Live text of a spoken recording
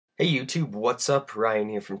Hey YouTube, what's up? Ryan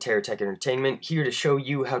here from TerraTech Entertainment, here to show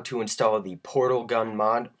you how to install the Portal Gun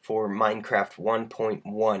mod for Minecraft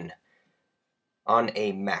 1.1 on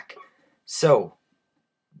a Mac. So,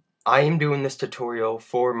 I am doing this tutorial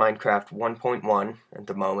for Minecraft 1.1 at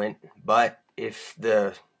the moment, but if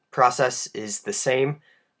the process is the same,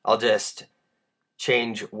 I'll just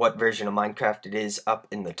change what version of Minecraft it is up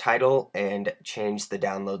in the title and change the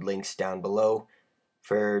download links down below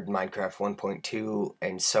for Minecraft 1.2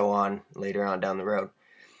 and so on later on down the road.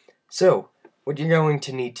 So, what you're going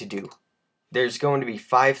to need to do, there's going to be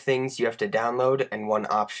 5 things you have to download and 1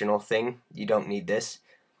 optional thing, you don't need this,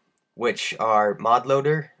 which are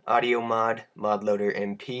Modloader, Audiomod,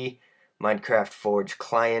 ModLoaderMP, Minecraft Forge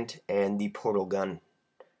Client, and the Portal Gun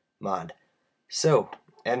mod. So,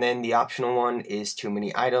 and then the optional one is Too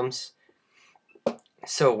Many Items.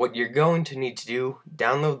 So what you're going to need to do,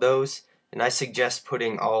 download those, and I suggest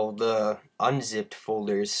putting all the unzipped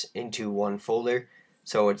folders into one folder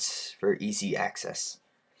so it's for easy access.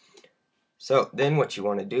 So then what you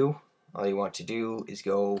want to do, all you want to do is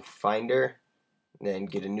go Finder, then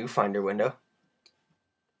get a new Finder window,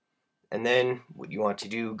 and then what you want to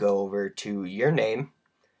do, go over to your name,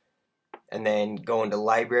 and then go into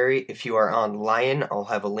Library. If you are on Lion, I'll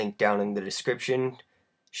have a link down in the description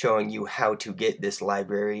showing you how to get this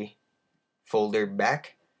library folder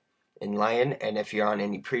back in Lion, and if you're on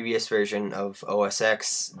any previous version of OS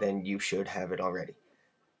X, then you should have it already.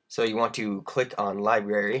 So you want to click on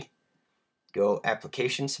Library, go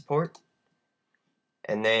Application Support,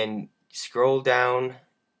 and then scroll down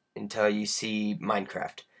until you see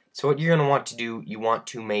Minecraft. So what you're going to want to do, you want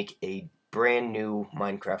to make a brand new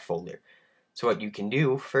Minecraft folder. So what you can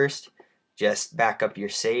do first, just back up your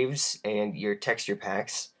saves and your texture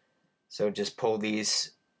packs. So just pull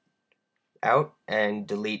these out and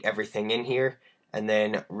delete everything in here, and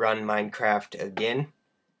then run Minecraft again,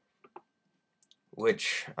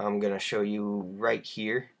 which I'm going to show you right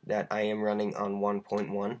here that I am running on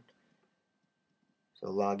 1.1. So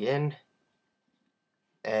log in,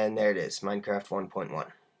 and there it is, Minecraft 1.1.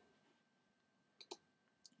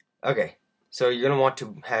 Okay, so you're going to want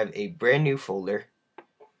to have a brand new folder,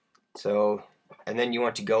 and then you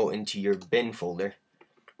want to go into your bin folder,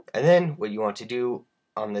 and then what you want to do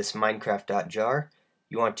on this Minecraft.jar,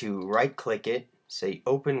 you want to right click it, say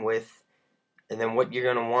open with, and then what you're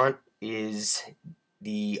going to want is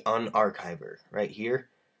the unarchiver right here.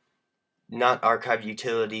 Not archive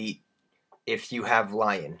utility if you have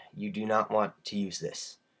Lion. You do not want to use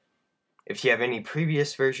this. If you have any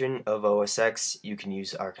previous version of OS X, you can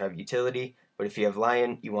use archive utility, but if you have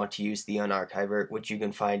Lion, you want to use the unarchiver, which you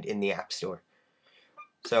can find in the App Store.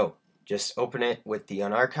 So just open it with the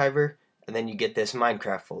unarchiver, and then you get this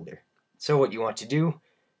Minecraft folder. So what you want to do,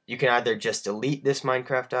 you can either just delete this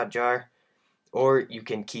Minecraft.jar, or you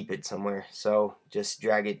can keep it somewhere. So just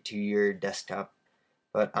drag it to your desktop,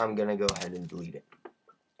 but I'm gonna go ahead and delete it.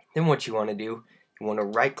 Then what you want to do, you want to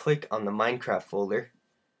right click on the Minecraft folder,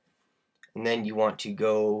 and then you want to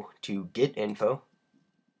go to Get Info,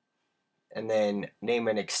 and then name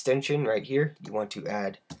an extension right here. You want to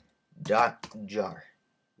add .jar,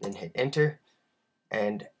 then hit enter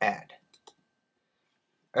and add.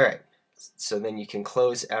 Alright, so then you can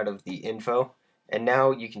close out of the info, and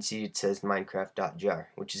now you can see it says Minecraft.jar,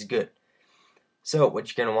 which is good. So what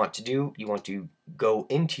you're going to want to do, you want to go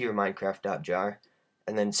into your Minecraft.jar,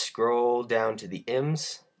 and then scroll down to the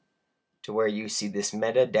ims to where you see this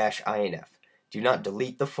META-INF. Do not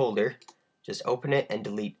delete the folder, just open it and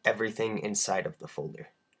delete everything inside of the folder.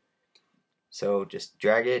 So just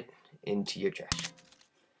drag it into your trash.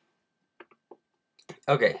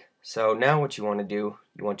 Okay, so now what you want to do,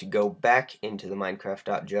 you want to go back into the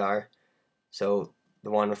Minecraft.jar, so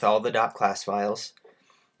the one with all the .class files,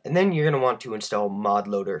 and then you're going to want to install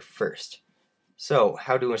Modloader first. So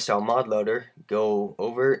how to install Modloader, go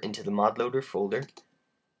over into the Modloader folder,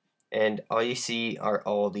 and all you see are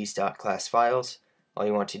all these .class files. All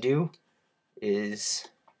you want to do is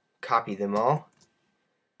copy them all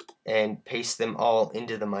and paste them all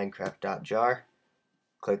into the Minecraft.jar,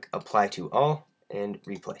 click apply to all, and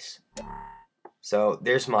replace. So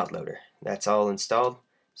there's Modloader. That's all installed.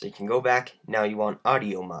 So you can go back. Now you want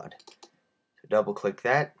Audiomod. So double click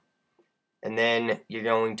that, and then you're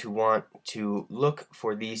going to want to look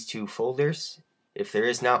for these 2 folders. If there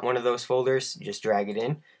is not one of those folders, just drag it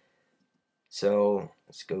in. So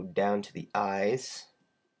let's go down to the eyes,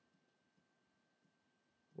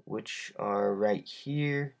 which are right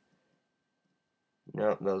here.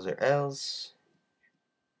 No, those are L's.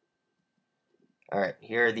 Alright,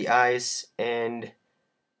 here are the eyes, and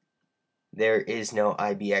there is no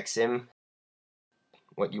IBXM.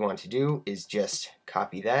 what you want to do is just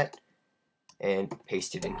copy that and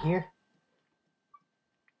paste it in here.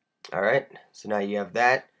 Alright, so now you have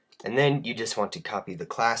that, and then you just want to copy the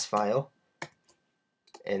class file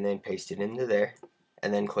and then paste it into there,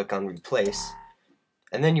 and then click on replace,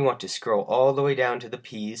 and then you want to scroll all the way down to the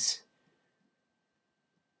P's,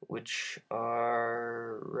 which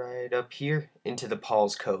are right up here, into the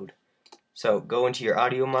Paul's code. So go into your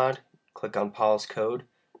Audiomod, click on Paul's code,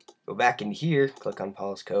 go back in here, click on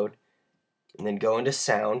Paul's code, and then go into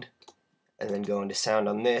sound, and then go into sound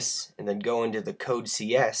on this, and then go into the code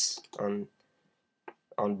CS on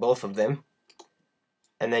both of them,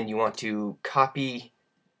 and then you want to copy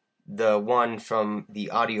the one from the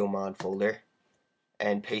Audiomod folder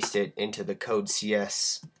and paste it into the code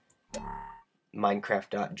CS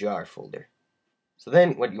minecraft.jar folder. So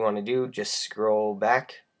then what you want to do, just scroll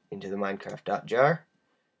back into the minecraft.jar,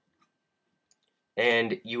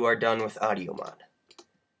 and you are done with Audiomod.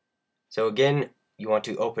 So again, you want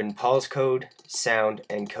to open Paul's code, sound,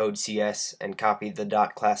 and code CS and copy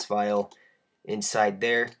the .class file inside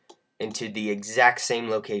there into the exact same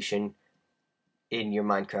location in your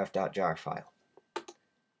minecraft.jar file.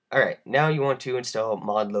 Alright, now you want to install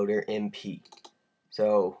ModLoaderMP.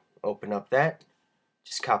 So open up that,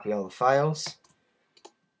 just copy all the files,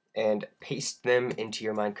 and paste them into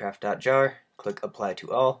your minecraft.jar, click apply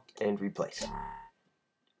to all, and replace.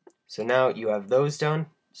 So now you have those done.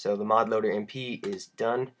 So the ModLoaderMP is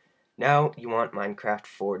done. Now you want Minecraft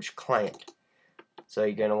Forge Client. So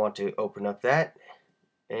you're going to want to open up that,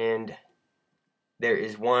 and there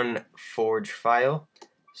is one Forge file.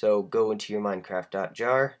 So go into your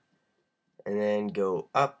Minecraft.jar, and then go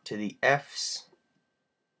up to the F's.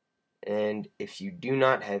 And if you do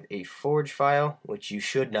not have a Forge file, which you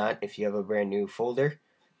should not if you have a brand new folder,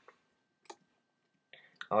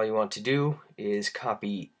 all you want to do is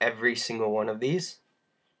copy every single one of these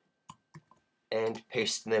and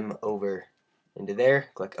paste them over into there,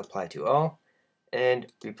 click apply to all, and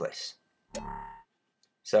replace.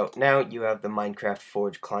 So now you have the Minecraft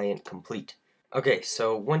Forge client complete. Okay,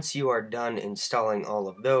 so once you are done installing all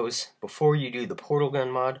of those, before you do the portal gun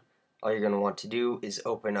mod, all you're going to want to do is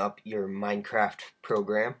open up your Minecraft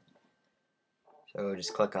program. So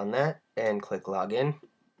just click on that and click login.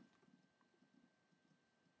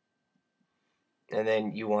 And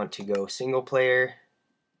then you want to go single player,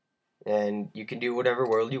 and you can do whatever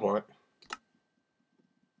world you want.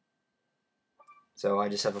 So I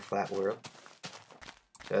just have a flat world.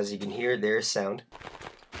 So as you can hear, there's sound.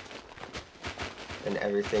 And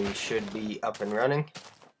everything should be up and running.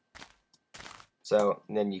 So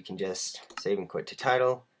then you can just save and quit to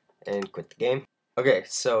title and quit the game. Okay,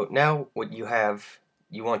 so now what you have,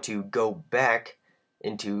 you want to go back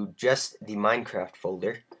into just the Minecraft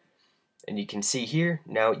folder. And you can see here,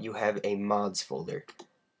 now you have a mods folder.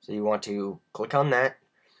 So you want to click on that,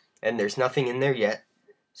 and there's nothing in there yet.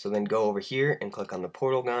 So then go over here and click on the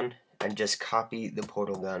portal gun and just copy the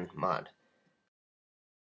portal gun mod.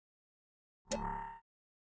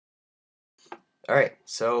 Alright,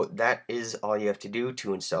 so that is all you have to do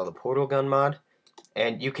to install the portal gun mod.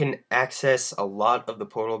 And you can access a lot of the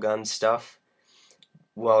portal gun stuff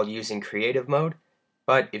while using creative mode.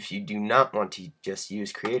 But if you do not want to just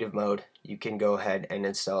use creative mode, you can go ahead and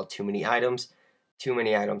install Too Many Items. Too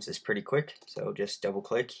Many Items is pretty quick, so just double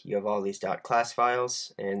click. You have all these .class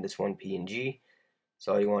files and this one PNG.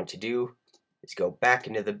 So all you want to do is go back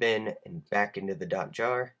into the bin and back into the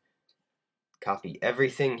 .jar, copy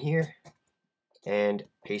everything here, and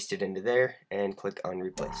paste it into there, and click on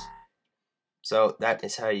replace. So that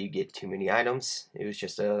is how you get Too Many Items. It was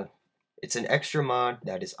just it's an extra mod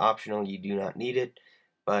that is optional. You do not need it,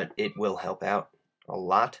 but it will help out a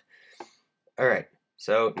lot. Alright,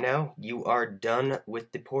 so now you are done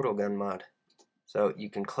with the portal gun mod. So you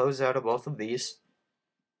can close out of both of these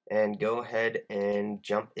and go ahead and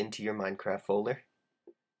jump into your Minecraft folder,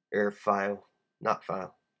 or file, not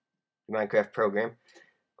file, your Minecraft program.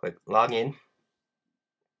 Click login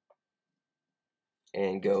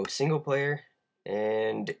and go single player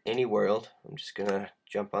and any world. I'm just gonna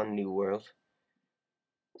jump on new world.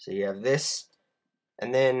 So you have this,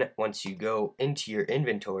 and then once you go into your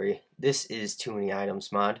inventory, this is Too Many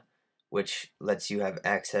Items mod, which lets you have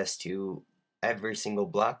access to every single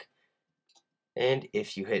block. And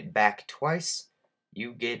if you hit back twice,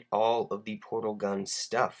 you get all of the portal gun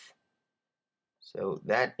stuff. So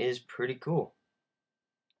that is pretty cool.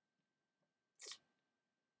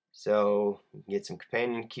 So you can get some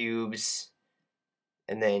companion cubes,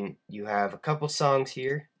 and then you have a couple songs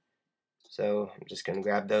here. So I'm just going to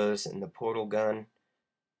grab those in the portal gun.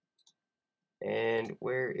 And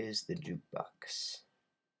where is the jukebox?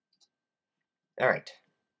 Alright,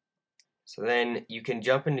 So then you can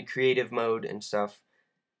jump into creative mode and stuff,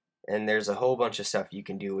 and there's a whole bunch of stuff you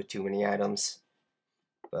can do with too many items,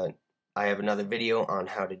 but I have another video on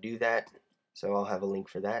how to do that, so I'll have a link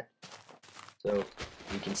for that. So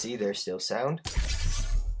you can see there's still sound.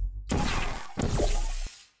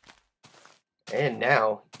 And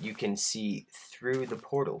now you can see through the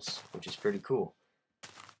portals, which is pretty cool.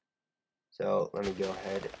 So let me go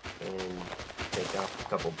ahead and take off a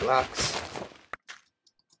couple blocks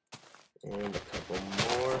and a couple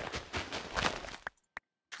more.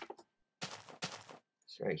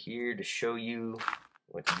 It's right here to show you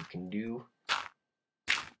what you can do.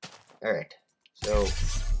 Alright, so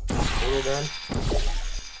portal done,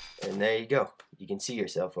 and there you go. You can see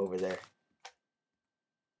yourself over there.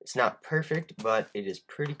 It's not perfect, but it is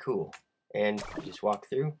pretty cool. And you just walk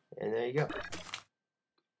through, and there you go.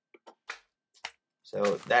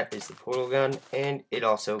 So that is the portal gun, and it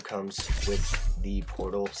also comes with the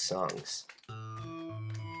portal songs.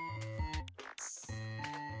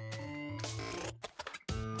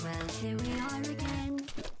 Well, here we are again.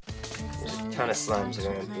 There's a ton of slimes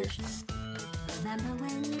around here.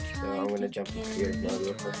 So I'm going to jump into creative mode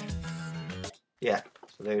real quick. Yeah,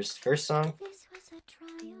 so there's the first song.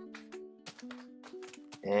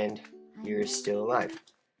 And you're still alive.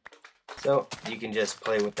 So you can just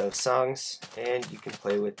play with those songs, and you can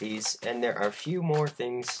play with these, and there are a few more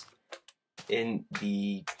things in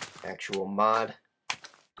the actual mod,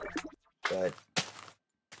 but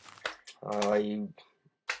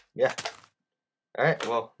yeah. Alright,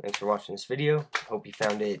 well, thanks for watching this video. Hope you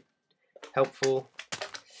found it helpful,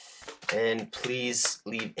 and please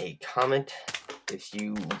leave a comment if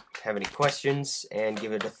you have any questions, and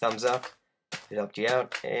give it a thumbs up. It helped you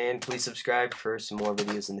out, and please subscribe for some more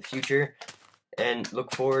videos in the future, and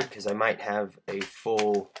look forward, because I might have a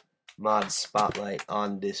full mod spotlight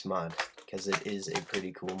on this mod, because it is a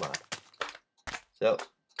pretty cool mod. So,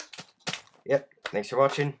 yep, thanks for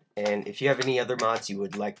watching, and if you have any other mods you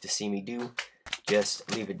would like to see me do, just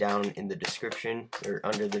leave it down in the description, or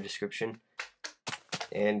under the description,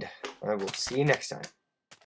 and I will see you next time.